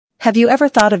Have you ever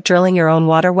thought of drilling your own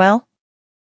water well?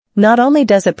 Not only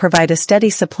does it provide a steady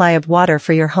supply of water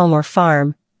for your home or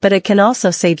farm, but it can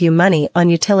also save you money on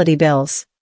utility bills.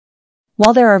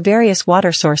 While there are various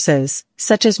water sources,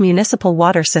 such as municipal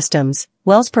water systems,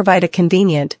 wells provide a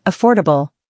convenient, affordable,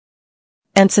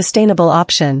 and sustainable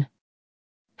option.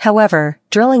 However,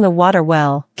 drilling a water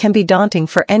well can be daunting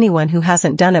for anyone who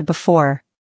hasn't done it before.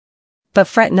 But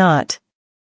fret not.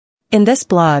 In this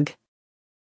blog,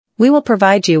 we will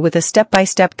provide you with a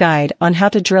step-by-step guide on how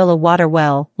to drill a water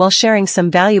well while sharing some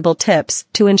valuable tips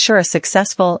to ensure a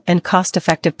successful and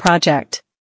cost-effective project.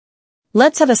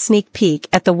 Let's have a sneak peek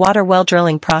at the water well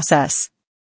drilling process.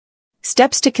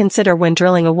 Steps to consider when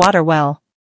drilling a water well.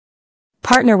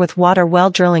 Partner with water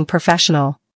well drilling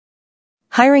professional.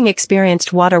 Hiring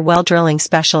experienced water well drilling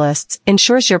specialists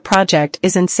ensures your project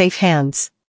is in safe hands.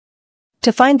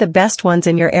 To find the best ones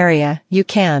in your area, you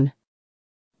can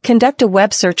conduct a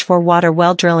web search for water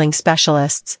well drilling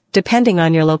specialists, depending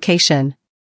on your location.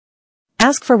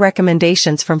 Ask for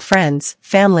recommendations from friends,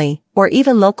 family, or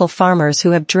even local farmers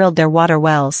who have drilled their water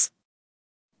wells.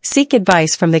 Seek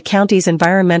advice from the county's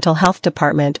Environmental Health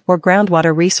Department or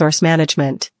Groundwater Resource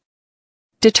Management.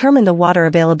 Determine the water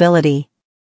availability.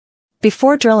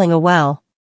 Before drilling a well,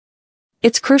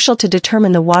 it's crucial to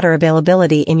determine the water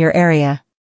availability in your area.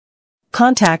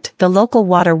 Contact the local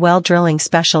water well drilling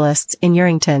specialists in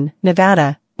Yerington,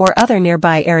 Nevada, or other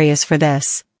nearby areas for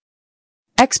this.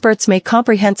 Experts may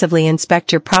comprehensively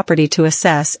inspect your property to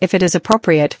assess if it is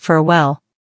appropriate for a well.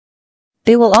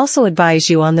 They will also advise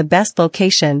you on the best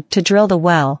location to drill the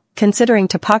well, considering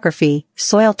topography,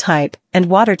 soil type, and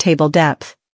water table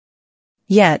depth.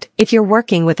 Yet, if you're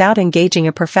working without engaging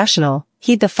a professional,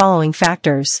 heed the following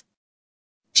factors.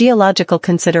 Geological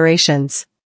considerations.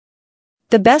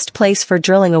 The best place for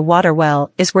drilling a water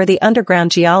well is where the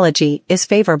underground geology is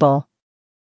favorable.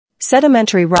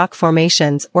 Sedimentary rock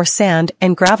formations or sand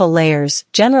and gravel layers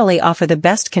generally offer the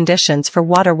best conditions for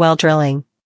water well drilling.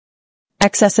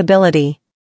 Accessibility.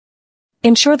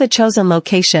 Ensure the chosen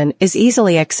location is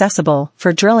easily accessible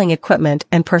for drilling equipment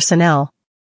and personnel.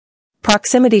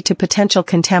 Proximity to potential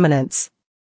contaminants.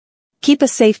 Keep a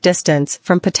safe distance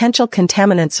from potential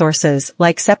contaminant sources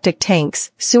like septic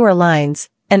tanks, sewer lines,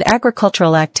 and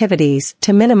agricultural activities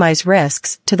to minimize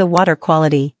risks to the water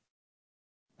quality.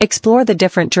 Explore the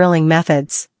different drilling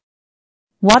methods.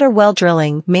 Water well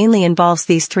drilling mainly involves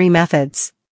these three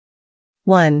methods.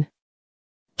 1.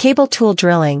 Cable tool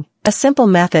drilling, a simple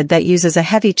method that uses a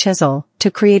heavy chisel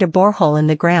to create a borehole in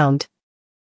the ground.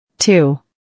 2.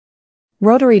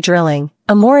 Rotary drilling,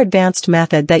 a more advanced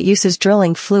method that uses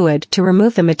drilling fluid to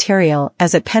remove the material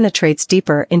as it penetrates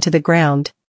deeper into the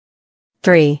ground.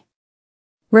 3.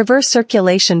 Reverse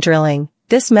circulation drilling.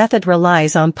 This method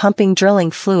relies on pumping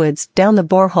drilling fluids down the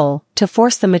borehole to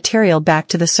force the material back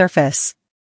to the surface.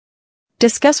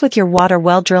 Discuss with your water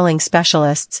well drilling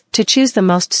specialists to choose the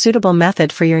most suitable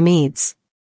method for your needs.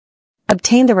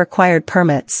 Obtain the required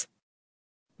permits.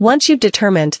 Once you've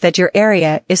determined that your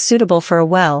area is suitable for a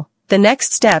well, the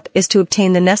next step is to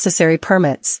obtain the necessary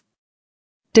permits.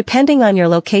 Depending on your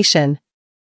location,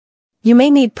 you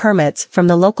may need permits from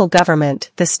the local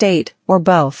government, the state, or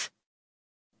both.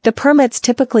 The permits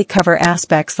typically cover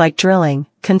aspects like drilling,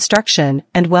 construction,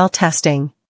 and well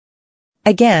testing.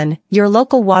 Again, your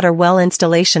local water well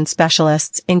installation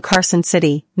specialists in Carson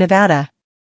City, Nevada,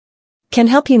 can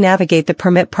help you navigate the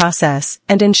permit process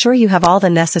and ensure you have all the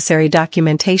necessary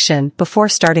documentation before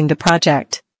starting the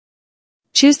project.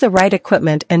 Choose the right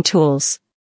equipment and tools.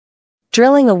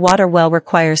 Drilling a water well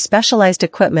requires specialized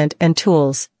equipment and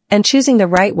tools, and choosing the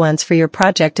right ones for your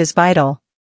project is vital.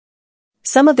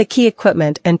 Some of the key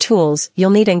equipment and tools you'll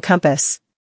need encompass.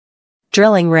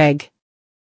 Drilling rig.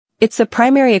 It's the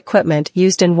primary equipment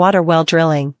used in water well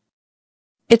drilling.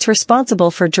 It's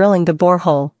responsible for drilling the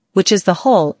borehole, which is the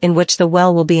hole in which the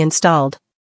well will be installed.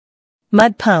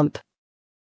 Mud pump.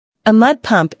 A mud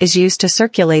pump is used to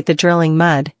circulate the drilling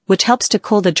mud, which helps to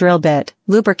cool the drill bit,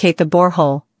 lubricate the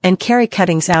borehole, and carry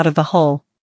cuttings out of the hole.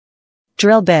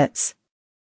 Drill bits.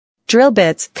 Drill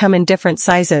bits come in different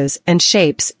sizes and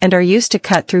shapes and are used to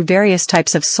cut through various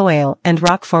types of soil and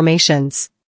rock formations.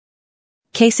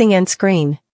 Casing and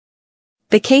screen.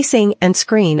 The casing and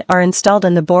screen are installed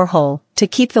in the borehole to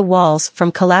keep the walls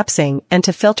from collapsing and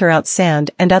to filter out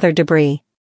sand and other debris.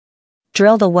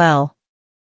 Drill the well.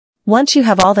 Once you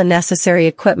have all the necessary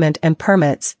equipment and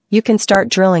permits, you can start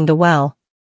drilling the well.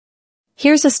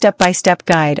 Here's a step-by-step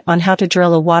guide on how to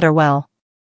drill a water well.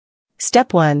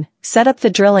 Step 1. Set up the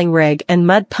drilling rig and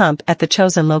mud pump at the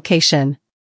chosen location.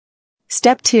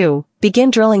 Step 2.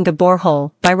 Begin drilling the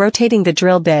borehole by rotating the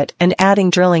drill bit and adding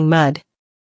drilling mud.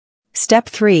 Step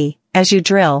 3. As you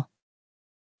drill,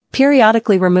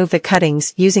 Periodically remove the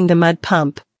cuttings using the mud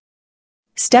pump.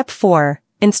 Step 4.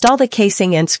 Install the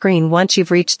casing and screen once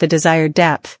you've reached the desired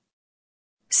depth.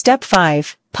 Step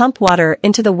 5. Pump water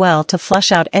into the well to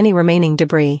flush out any remaining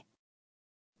debris.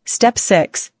 Step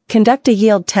 6. Conduct a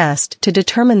yield test to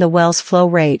determine the well's flow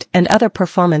rate and other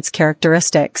performance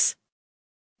characteristics.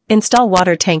 Install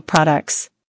water tank products.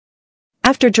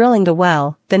 After drilling the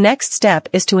well, the next step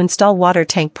is to install water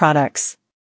tank products.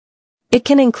 It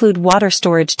can include water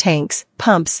storage tanks,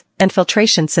 pumps, and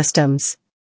filtration systems.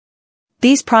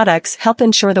 These products help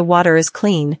ensure the water is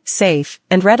clean, safe,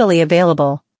 and readily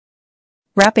available.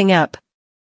 Wrapping up.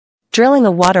 Drilling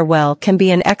a water well can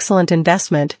be an excellent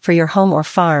investment for your home or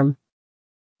farm.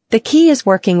 The key is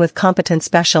working with competent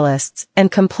specialists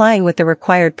and complying with the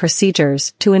required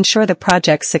procedures to ensure the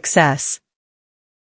project's success.